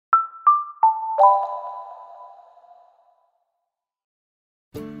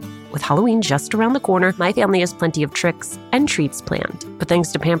With Halloween just around the corner, my family has plenty of tricks and treats planned. But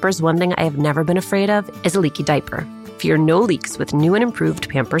thanks to Pampers, one thing I have never been afraid of is a leaky diaper. Fear no leaks with new and improved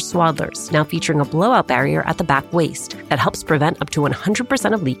Pampers Swaddlers, now featuring a blowout barrier at the back waist that helps prevent up to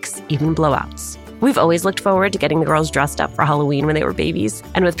 100% of leaks, even blowouts. We've always looked forward to getting the girls dressed up for Halloween when they were babies.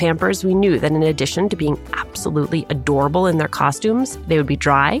 And with Pampers, we knew that in addition to being absolutely adorable in their costumes, they would be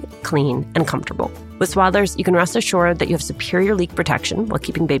dry, clean, and comfortable. With Swaddlers, you can rest assured that you have superior leak protection while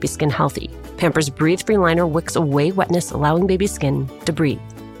keeping baby skin healthy. Pampers Breathe-Free Liner wicks away wetness, allowing baby skin to breathe,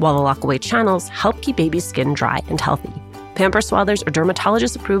 while the lock-away channels help keep baby skin dry and healthy. Pampers Swaddlers are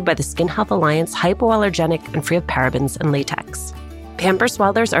dermatologist approved by the Skin Health Alliance, hypoallergenic, and free of parabens and latex. Pampers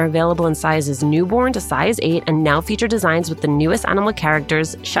Swaddlers are available in sizes newborn to size 8 and now feature designs with the newest animal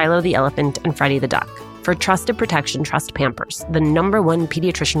characters, Shiloh the elephant and Freddie the duck. For trusted protection, trust Pampers, the #1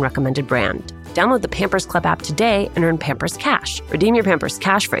 pediatrician recommended brand. Download the Pampers Club app today and earn Pampers Cash. Redeem your Pampers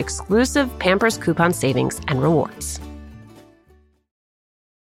Cash for exclusive Pampers coupon savings and rewards.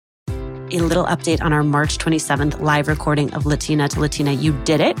 A little update on our March 27th live recording of Latina to Latina. You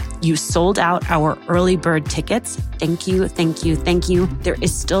did it. You sold out our early bird tickets. Thank you, thank you, thank you. There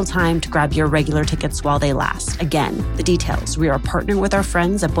is still time to grab your regular tickets while they last. Again, the details. We are partnering with our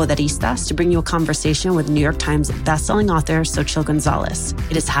friends at Poderistas to bring you a conversation with New York Times bestselling author Xochitl Gonzalez.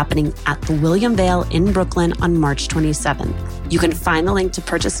 It is happening at the William Vale in Brooklyn on March 27th. You can find the link to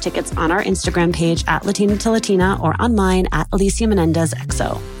purchase tickets on our Instagram page at Latina to Latina or on mine at Alicia Menendez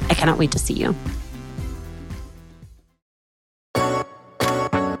XO. I cannot wait to see you.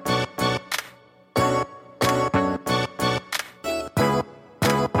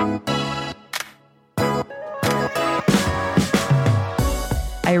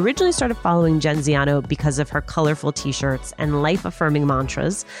 I originally started following Jen Zeano because of her colorful t-shirts and life-affirming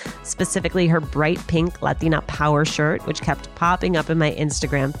mantras, specifically her bright pink Latina Power shirt, which kept popping up in my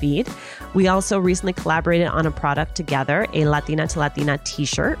Instagram feed. We also recently collaborated on a product together, a Latina to Latina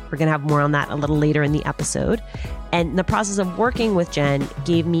t-shirt. We're going to have more on that a little later in the episode. And the process of working with Jen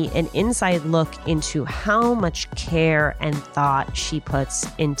gave me an inside look into how much care and thought she puts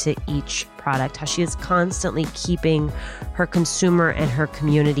into each product, how she is constantly keeping her consumer and her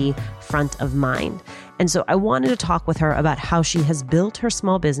community front of mind. And so I wanted to talk with her about how she has built her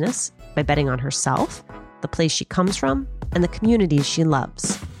small business by betting on herself, the place she comes from, and the communities she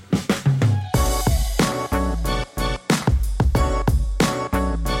loves.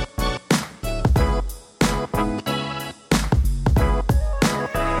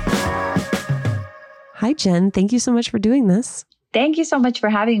 Hi, Jen. Thank you so much for doing this. Thank you so much for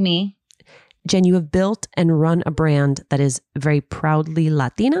having me. Jen, you have built and run a brand that is very proudly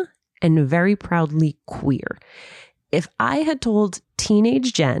Latina and very proudly queer. If I had told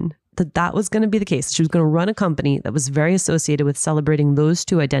teenage Jen that that was going to be the case, she was going to run a company that was very associated with celebrating those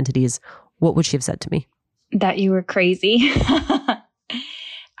two identities, what would she have said to me? That you were crazy.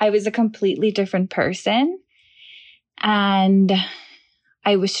 I was a completely different person. And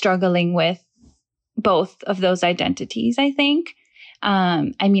I was struggling with both of those identities, I think.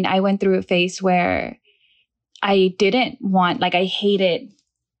 I went through a phase where I didn't want, I hated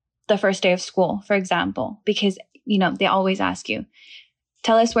the first day of school, for example, because, they always ask you,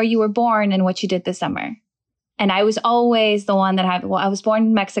 tell us where you were born and what you did this summer. And I was always the one that I was born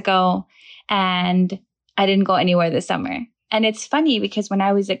in Mexico and I didn't go anywhere this summer. And it's funny because when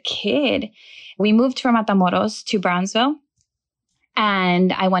I was a kid, we moved from Matamoros to Brownsville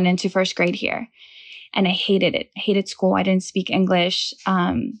and I went into first grade here. And I hated it. I hated school. I didn't speak English.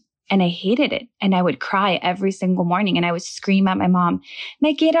 And I hated it. And I would cry every single morning. And I would scream at my mom,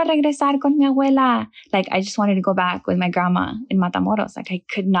 me quiero regresar con mi abuela. I just wanted to go back with my grandma in Matamoros. I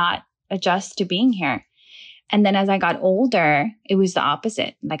could not adjust to being here. And then as I got older, it was the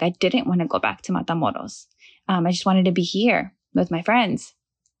opposite. I didn't want to go back to Matamoros. I just wanted to be here with my friends.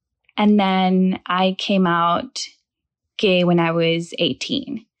 And then I came out gay when I was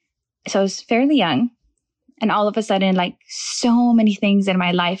 18. So I was fairly young. And all of a sudden, so many things in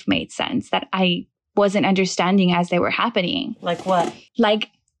my life made sense that I wasn't understanding as they were happening. Like what?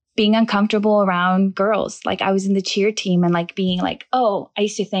 Being uncomfortable around girls. I was in the cheer team and being oh, I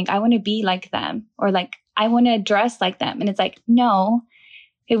used to think I want to be like them or I want to dress like them. And it's no,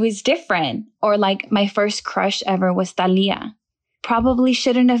 it was different. Or my first crush ever was Thalia. Probably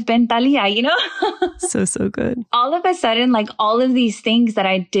shouldn't have been Thalia, So good. All of a sudden, all of these things that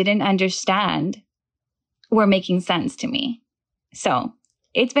I didn't understand were making sense to me. So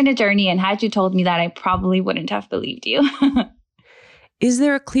it's been a journey. And had you told me that, I probably wouldn't have believed you. Is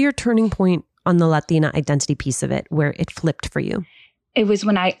there a clear turning point on the Latina identity piece of it where it flipped for you? it was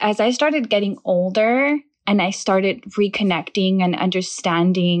when as I started getting older and I started reconnecting and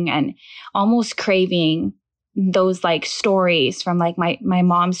understanding and almost craving those like stories from like my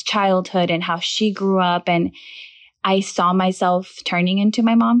mom's childhood and how she grew up. And I saw myself turning into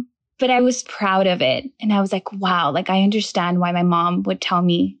my mom, but I was proud of it. And I was like, wow, like I understand why my mom would tell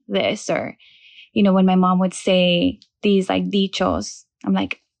me this, or, you know, when my mom would say these like dichos, I'm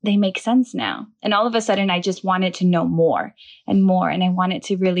like, they make sense now. And all of a sudden I just wanted to know more and more. And I wanted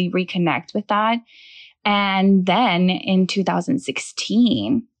to really reconnect with that. And then in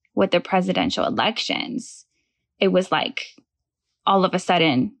 2016, with the presidential elections, it was like, all of a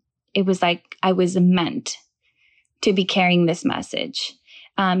sudden, it was like I was meant to be carrying this message.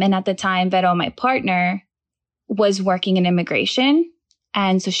 And at the time, Vero, my partner, was working in immigration.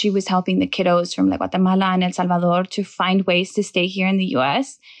 And so she was helping the kiddos from like Guatemala and El Salvador to find ways to stay here in the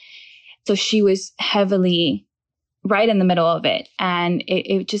US. So she was heavily right in the middle of it. And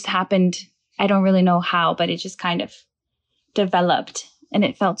it just happened. I don't really know how, but it just kind of developed and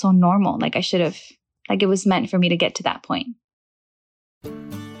it felt so normal. Like I should have, like it was meant for me to get to that point.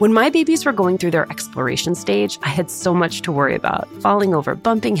 When my babies were going through their exploration stage, I had so much to worry about. Falling over,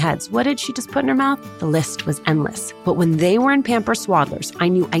 bumping heads. What did she just put in her mouth? The list was endless. But when they were in Pampers Swaddlers, I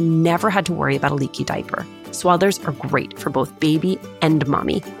knew I never had to worry about a leaky diaper. Swaddlers are great for both baby and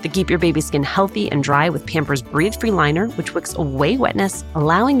mommy. They keep your baby's skin healthy and dry with Pampers Breathe-Free Liner, which wicks away wetness,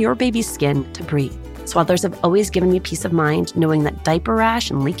 allowing your baby's skin to breathe. Swaddlers have always given me peace of mind knowing that diaper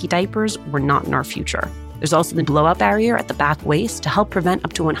rash and leaky diapers were not in our future. There's also the blowout barrier at the back waist to help prevent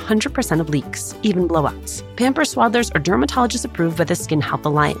up to 100% of leaks, even blowouts. Pampers Swaddlers are dermatologist approved by the Skin Health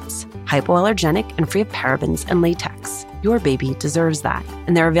Alliance, hypoallergenic and free of parabens and latex. Your baby deserves that.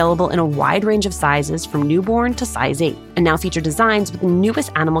 And they're available in a wide range of sizes from newborn to size 8, and now feature designs with the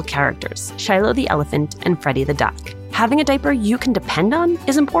newest animal characters, Shiloh the elephant and Freddie the duck. Having a diaper you can depend on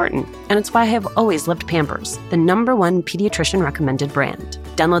is important, and it's why I have always loved Pampers, the #1 pediatrician recommended brand.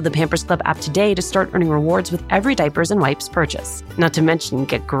 Download the Pampers Club app today to start earning rewards with every diapers and wipes purchase. Not to mention,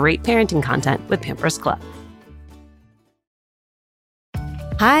 get great parenting content with Pampers Club.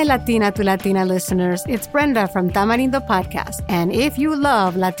 Hi, Latina to Latina listeners. It's Brenda from Tamarindo Podcast. And if you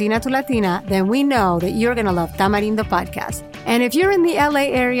love Latina to Latina, then we know that you're going to love Tamarindo Podcast. And if you're in the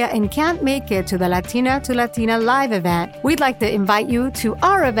LA area and can't make it to the Latina to Latina live event, we'd like to invite you to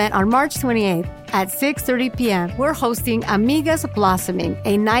our event on March 28th. At 6:30 p.m., we're hosting Amigas Blossoming,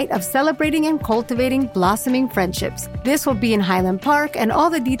 a night of celebrating and cultivating blossoming friendships. This will be in Highland Park, and all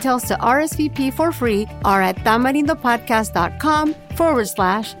the details to RSVP for free are at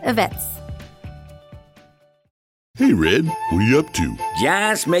tamarindopodcast.com/events. Hey, Red, what are you up to?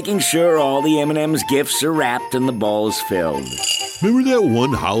 Just making sure all the M&M's gifts are wrapped and the ball's filled. Remember that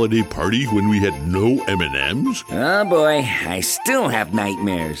one holiday party when we had no M&Ms? Oh boy, I still have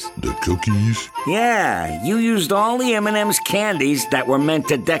nightmares. The cookies? Yeah, you used all the M&M's candies that were meant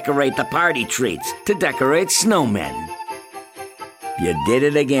to decorate the party treats, to decorate snowmen. You did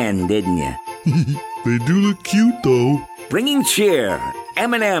it again, didn't you? They do look cute, though. Bringing cheer,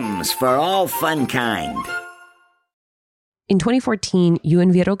 M&M's for all fun kind. In 2014, you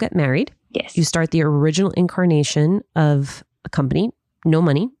and Vero get married. Yes. You start the original incarnation of a company, no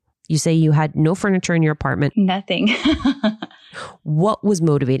money. You say you had no furniture in your apartment. Nothing. What was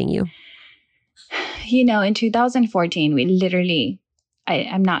motivating you? You know, in 2014, we literally,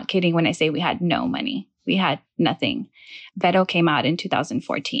 I'm not kidding when I say we had no money. We had nothing. Vero came out in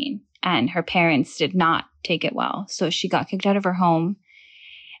 2014 and her parents did not take it well. So she got kicked out of her home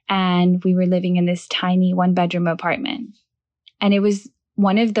and we were living in this tiny 1-bedroom apartment. And it was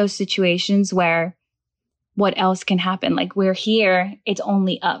one of those situations where what else can happen? Like we're here, it's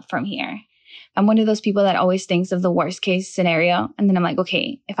only up from here. I'm one of those people that always thinks of the worst case scenario. And then I'm like,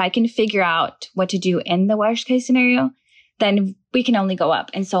 okay, if I can figure out what to do in the worst case scenario, then we can only go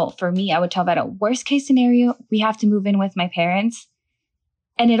up. And so for me, I would tell Vero, worst case scenario, we have to move in with my parents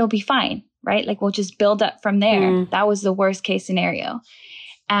and it'll be fine, right? Like we'll just build up from there. That was the worst case scenario.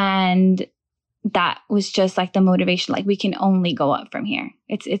 And that was just like the motivation. Like we can only go up from here.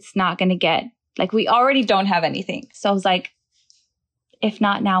 It's not going to get, like we already don't have anything. So I was like, if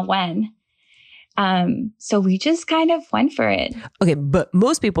not now, when? So we just kind of went for it. Okay, but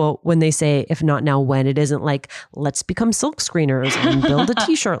most people, when they say, if not now, when, it isn't like, let's become silk screeners and build a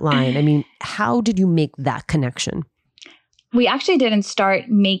t-shirt line. I mean, how did you make that connection? We actually didn't start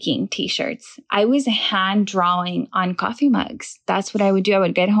making t-shirts. I was hand drawing on coffee mugs. That's what I would do. I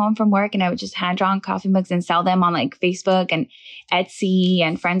would get home from work and I would just hand draw on coffee mugs and sell them on like Facebook and Etsy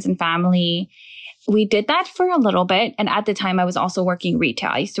and friends and family. We did that for a little bit. And at the time I was also working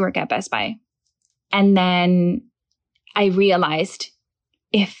retail. I used to work at Best Buy. And then I realized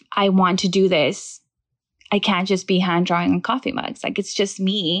if I want to do this, I can't just be hand drawing on coffee mugs. Like, it's just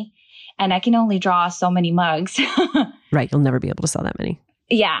me and I can only draw so many mugs. Right. You'll never be able to sell that many.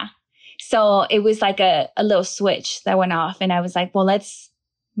 Yeah. So it was like a little switch that went off and I was like, well, let's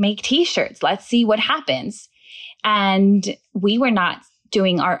make t-shirts. Let's see what happens. And we were not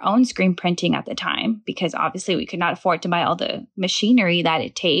doing our own screen printing at the time because obviously we could not afford to buy all the machinery that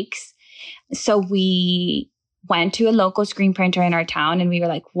it takes. So we went to a local screen printer in our town and we were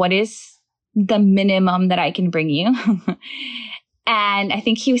like, what is the minimum that I can bring you? And I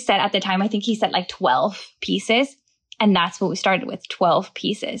think he said at the time, like 12 pieces. And that's what we started with, 12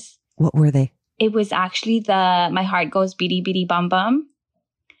 pieces. What were they? It was actually My Heart Goes Beady Beady Bum Bum.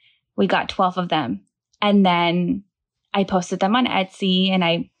 We got 12 of them. And then I posted them on Etsy and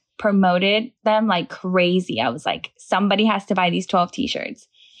I promoted them like crazy. I was like, somebody has to buy these 12 t-shirts.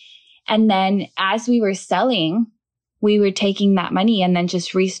 And then as we were selling, we were taking that money and then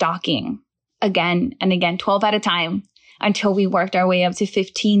just restocking again and again, 12 at a time, until we worked our way up to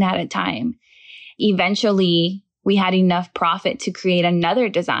 15 at a time. Eventually, we had enough profit to create another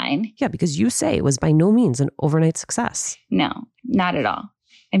design. Yeah, because you say it was by no means an overnight success. No, not at all.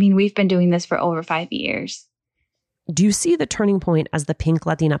 I mean, we've been doing this for over 5 years. Do you see the turning point as the pink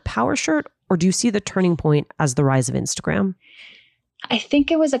Latina power shirt, or do you see the turning point as the rise of Instagram? I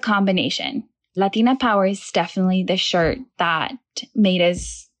think it was a combination. Latina Power is definitely the shirt that made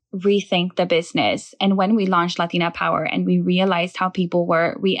us rethink the business. And when we launched Latina Power and we realized how people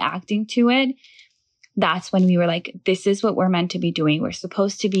were reacting to it, that's when we were like, this is what we're meant to be doing. We're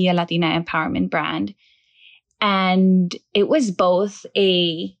supposed to be a Latina empowerment brand. And it was both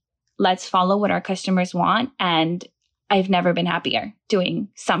a let's follow what our customers want. And I've never been happier doing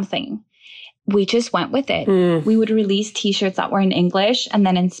something. We just went with it. We would release t-shirts that were in English and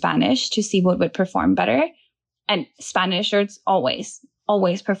then in Spanish to see what would perform better. And Spanish shirts always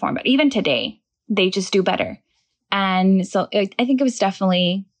perform better. Even today, they just do better. And so I think it was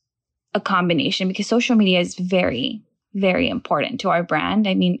definitely a combination because social media is very, very important to our brand.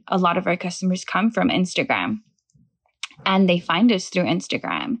 I mean, a lot of our customers come from Instagram and they find us through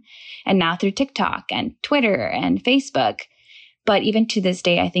Instagram and now through TikTok and Twitter and Facebook. But even to this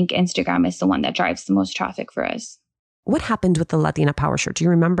day, I think Instagram is the one that drives the most traffic for us. What happened with the Latina Power shirt? Do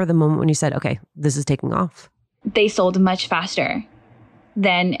you remember the moment when you said, okay, this is taking off? They sold much faster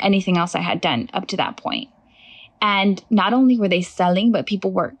than anything else I had done up to that point. And not only were they selling, but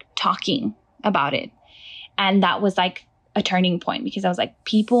people were talking about it. And that was like a turning point because I was like,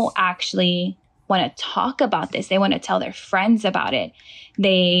 people actually want to talk about this. They want to tell their friends about it.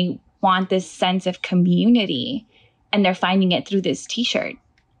 They want this sense of community and they're finding it through this t-shirt.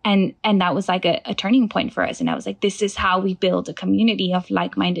 And that was like a turning point for us. And I was like, this is how we build a community of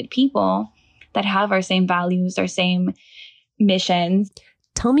like-minded people that have our same values, our same missions.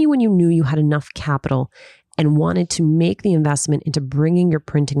 Tell me when you knew you had enough capital and wanted to make the investment into bringing your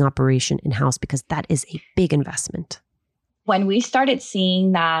printing operation in-house, because that is a big investment. When we started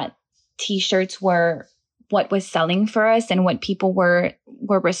seeing that t-shirts were what was selling for us and what people were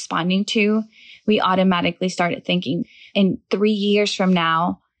responding to, we automatically started thinking, in 3 years from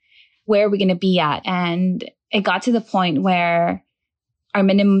now, where are we going to be at? And it got to the point where our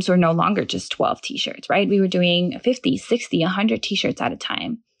minimums were no longer just 12 t-shirts, right? We were doing 50, 60, 100 t-shirts at a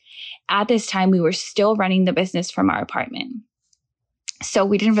time. At this time, we were still running the business from our apartment. So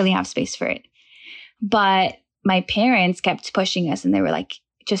we didn't really have space for it. But my parents kept pushing us and they were like,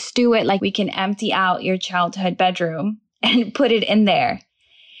 just do it. Like, we can empty out your childhood bedroom and put it in there.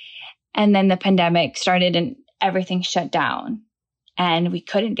 And then the pandemic started and everything shut down and we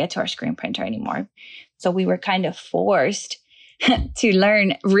couldn't get to our screen printer anymore. So we were kind of forced to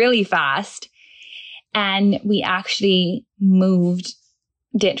learn really fast. And we actually moved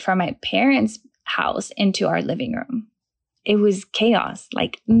it from my parents' house into our living room. It was chaos,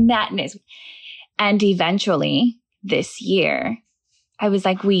 like madness. And eventually this year, I was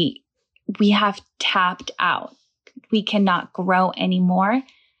like, we have tapped out. We cannot grow anymore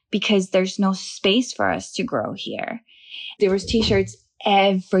because there's no space for us to grow here. There was t-shirts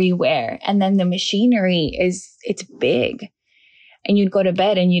everywhere. And then the machinery it's big. And you'd go to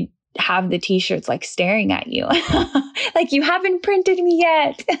bed and you'd have the t-shirts like staring at you. Like, you haven't printed me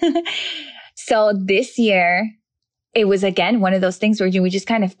yet. So this year, it was again one of those things where we just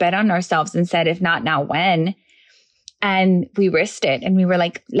kind of bet on ourselves and said, if not now, when? And we risked it. And we were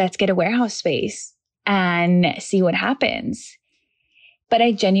like, let's get a warehouse space and see what happens. But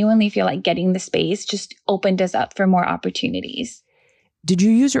I genuinely feel like getting the space just opened us up for more opportunities. Did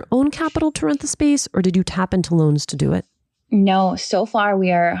you use your own capital to rent the space, or did you tap into loans to do it? No, so far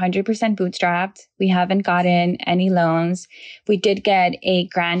we are 100% bootstrapped. We haven't gotten any loans. We did get a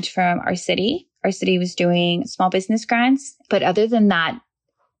grant from our city. Our city was doing small business grants. But other than that,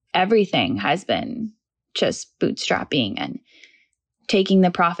 everything has been just bootstrapping and taking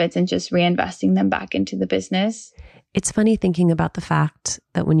the profits and just reinvesting them back into the business. It's funny thinking about the fact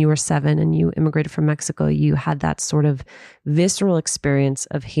that when you were 7 and you immigrated from Mexico, you had that sort of visceral experience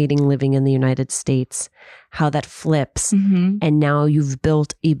of hating living in the United States, how that flips. And now you've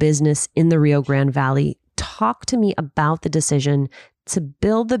built a business in the Rio Grande Valley. Talk to me about the decision to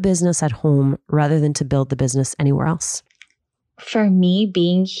build the business at home rather than to build the business anywhere else. For me,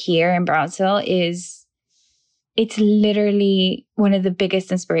 being here in Brownsville it's literally one of the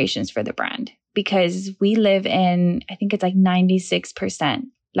biggest inspirations for the brand. Because we live in, I think it's like 96%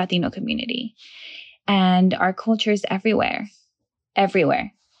 Latino community. And our culture is everywhere.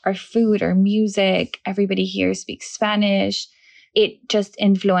 Our food, our music, everybody here speaks Spanish. It just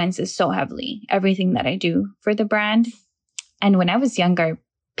influences so heavily everything that I do for the brand. And when I was younger,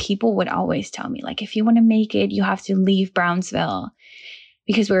 people would always tell me, like, if you want to make it, you have to leave Brownsville.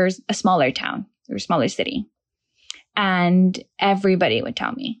 Because we're a smaller town, we're a smaller city. And everybody would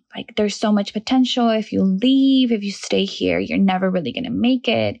tell me, like, there's so much potential. If you leave, if you stay here, you're never really going to make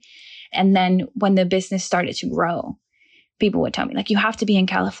it. And then when the business started to grow, people would tell me, like, you have to be in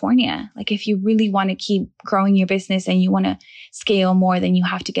California. Like, if you really want to keep growing your business and you want to scale more, then you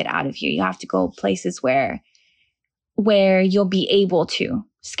have to get out of here. You have to go places where you'll be able to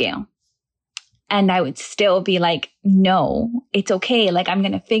scale. And I would still be like, no, it's okay. Like, I'm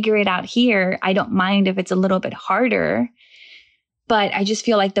going to figure it out here. I don't mind if it's a little bit harder, but I just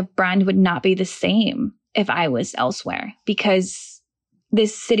feel like the brand would not be the same if I was elsewhere, because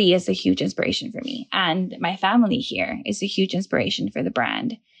this city is a huge inspiration for me. And my family here is a huge inspiration for the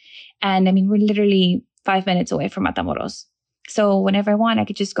brand. And I mean, we're literally 5 minutes away from Matamoros. So whenever I want, I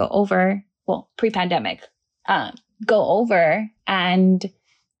could just go over, well, pre-pandemic, go over and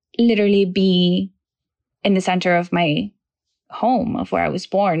literally be in the center of my home, of where I was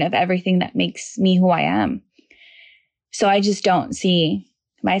born, of everything that makes me who I am. So I just don't see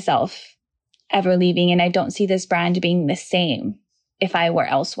myself ever leaving, and I don't see this brand being the same if I were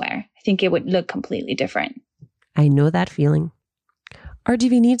elsewhere. I think it would look completely different. I know that feeling.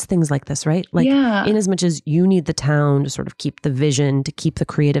 RGV needs things like this, right? Like, in as much as you need the town to sort of keep the vision, to keep the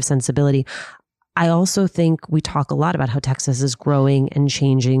creative sensibility, I also think we talk a lot about how Texas is growing and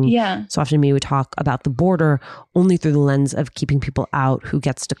changing. Yeah. So often we talk about the border only through the lens of keeping people out, who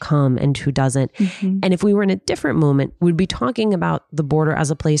gets to come and who doesn't. And if we were in a different moment, we'd be talking about the border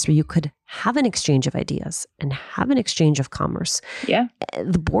as a place where you could have an exchange of ideas and have an exchange of commerce. Yeah.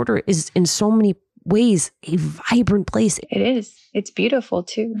 The border is in so many ways a vibrant place. It is. It's beautiful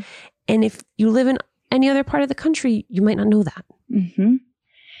too. And if you live in any other part of the country, you might not know that.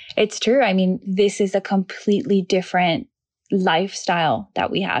 It's true. I mean, this is a completely different lifestyle that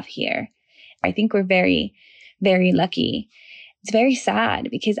we have here. I think we're very, very lucky. It's very sad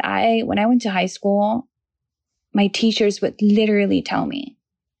because when I went to high school, my teachers would literally tell me,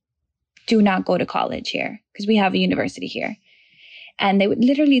 do not go to college here, because we have a university here. And they would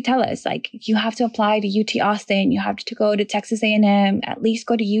literally tell us, like, you have to apply to UT Austin, you have to go to Texas A&M, at least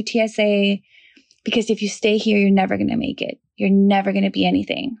go to UTSA, because if you stay here, you're never going to make it. You're never going to be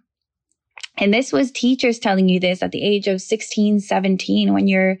anything. And this was teachers telling you this at the age of 16, 17, when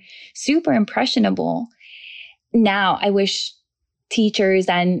you're super impressionable. Now, I wish teachers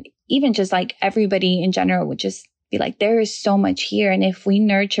and even just like everybody in general would just be like, there is so much here. And if we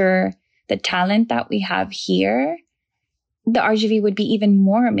nurture the talent that we have here, the RGV would be even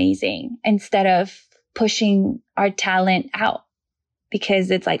more amazing instead of pushing our talent out.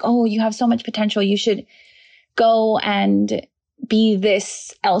 Because it's like, oh, you have so much potential. You should go and be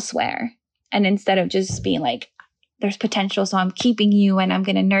this elsewhere. And instead of just being like, there's potential, so I'm keeping you and I'm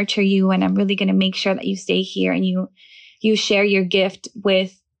going to nurture you and I'm really going to make sure that you stay here and you share your gift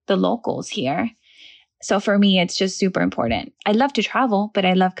with the locals here. So for me, it's just super important. I love to travel, but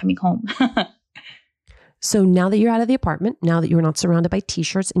I love coming home. So now that you're out of the apartment, now that you're not surrounded by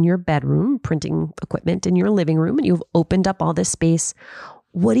t-shirts in your bedroom, printing equipment in your living room, and you've opened up all this space,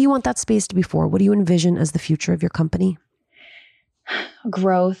 what do you want that space to be for? What do you envision as the future of your company?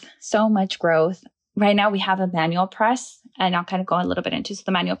 Growth, so much growth. Right now we have a manual press, and I'll kind of go a little bit into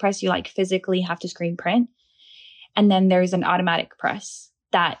the manual press. You like physically have to screen print. And then there's an automatic press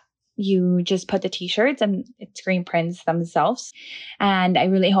that you just put the t-shirts and it screen prints themselves. And I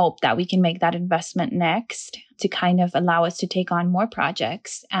really hope that we can make that investment next to kind of allow us to take on more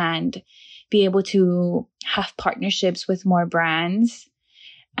projects and be able to have partnerships with more brands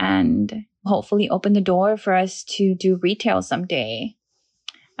and hopefully open the door for us to do retail someday.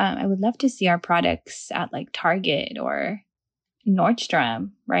 I would love to see our products at like Target or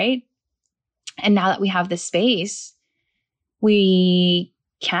Nordstrom, right? And now that we have the space, we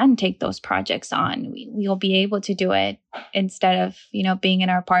can take those projects on. We'll be able to do it instead of, being in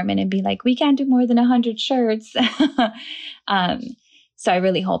our apartment and be like, we can't do more than 100 shirts. So I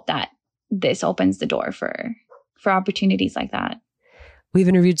really hope that this opens the door for opportunities like that. We've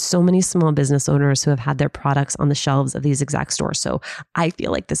interviewed so many small business owners who have had their products on the shelves of these exact stores. So I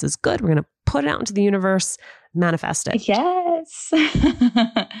feel like this is good. We're going to put it out into the universe, manifest it. Yes.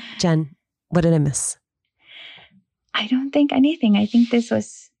 Jen, what did I miss? I don't think anything. I think this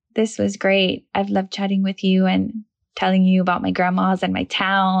was great. I've loved chatting with you and telling you about my grandmas and my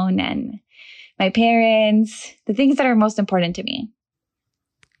town and my parents, the things that are most important to me.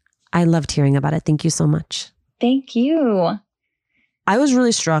 I loved hearing about it. Thank you so much. Thank you. I was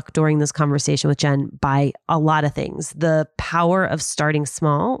really struck during this conversation with Jen by a lot of things. The power of starting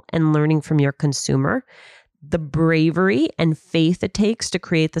small and learning from your consumer, the bravery and faith it takes to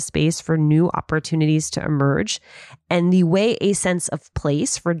create the space for new opportunities to emerge, and the way a sense of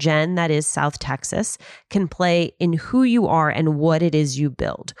place for Jen, that is South Texas, can play in who you are and what it is you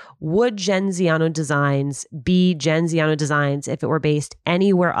build. Would Jen Zeano Designs be Jen Zeano Designs if it were based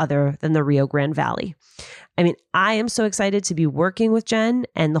anywhere other than the Rio Grande Valley? I mean, I am so excited to be working with Jen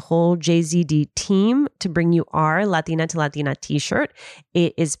and the whole JZD team to bring you our Latina to Latina t-shirt.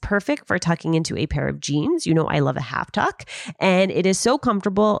 It is perfect for tucking into a pair of jeans. I love a half tuck, and it is so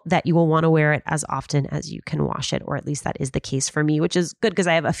comfortable that you will want to wear it as often as you can wash it, or at least that is the case for me, which is good because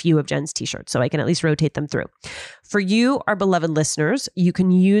I have a few of Jen's t-shirts, so I can at least rotate them through. For you, our beloved listeners, you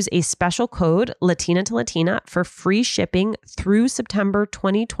can use a special code Latina to Latina for free shipping through September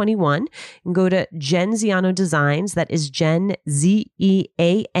 2021. And go to Jen Zeano Designs, that is Jen,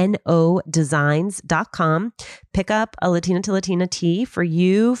 Zeano Designs.com. Pick up a Latina to Latina tee for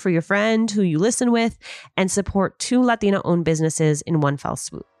you, for your friend who you listen with, and support 2 Latina-owned businesses in one fell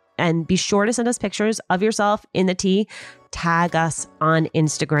swoop. And be sure to send us pictures of yourself in the tee. Tag us on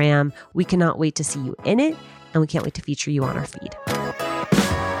Instagram. We cannot wait to see you in it, and we can't wait to feature you on our feed.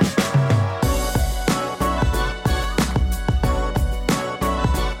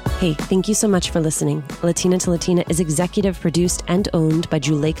 Hey, thank you so much for listening. Latina to Latina is executive produced and owned by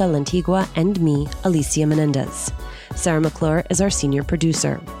Juleka Lantigua and me, Alicia Menendez. Sarah McClure is our senior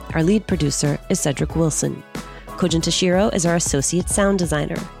producer. Our lead producer is Cedric Wilson. Kojin Tashiro is our associate sound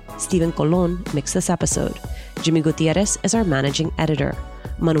designer. Stephen Colon mixed this episode. Jimmy Gutierrez is our managing editor.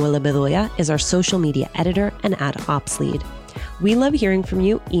 Manuela Bedoya is our social media editor and ad ops lead. We love hearing from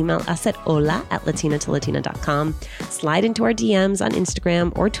you. Email us at hola@latinatolatina.com. Slide into our DMs on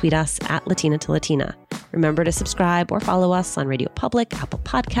Instagram or tweet us at Latina to Latina. Remember to subscribe or follow us on Radio Public, Apple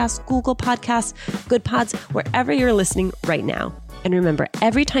Podcasts, Google Podcasts, Good Pods, wherever you're listening right now. And remember,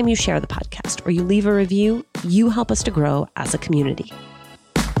 every time you share the podcast or you leave a review, you help us to grow as a community.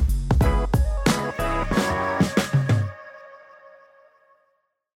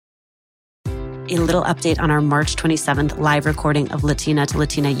 A little update on our March 27th live recording of Latina to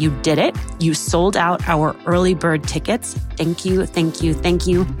Latina. You did it. You sold out our early bird tickets. Thank you, thank you, thank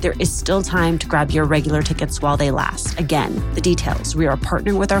you. There is still time to grab your regular tickets while they last. Again, the details. We are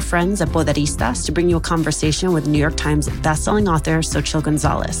partnering with our friends at Poderistas to bring you a conversation with New York Times bestselling author Xochitl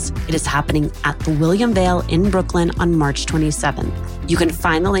Gonzalez. It is happening at the William Vale in Brooklyn on March 27th. You can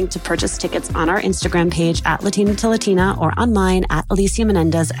find the link to purchase tickets on our Instagram page at Latina to Latina or on mine at Alicia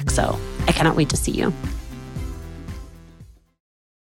Menendez XO. I cannot wait to see you.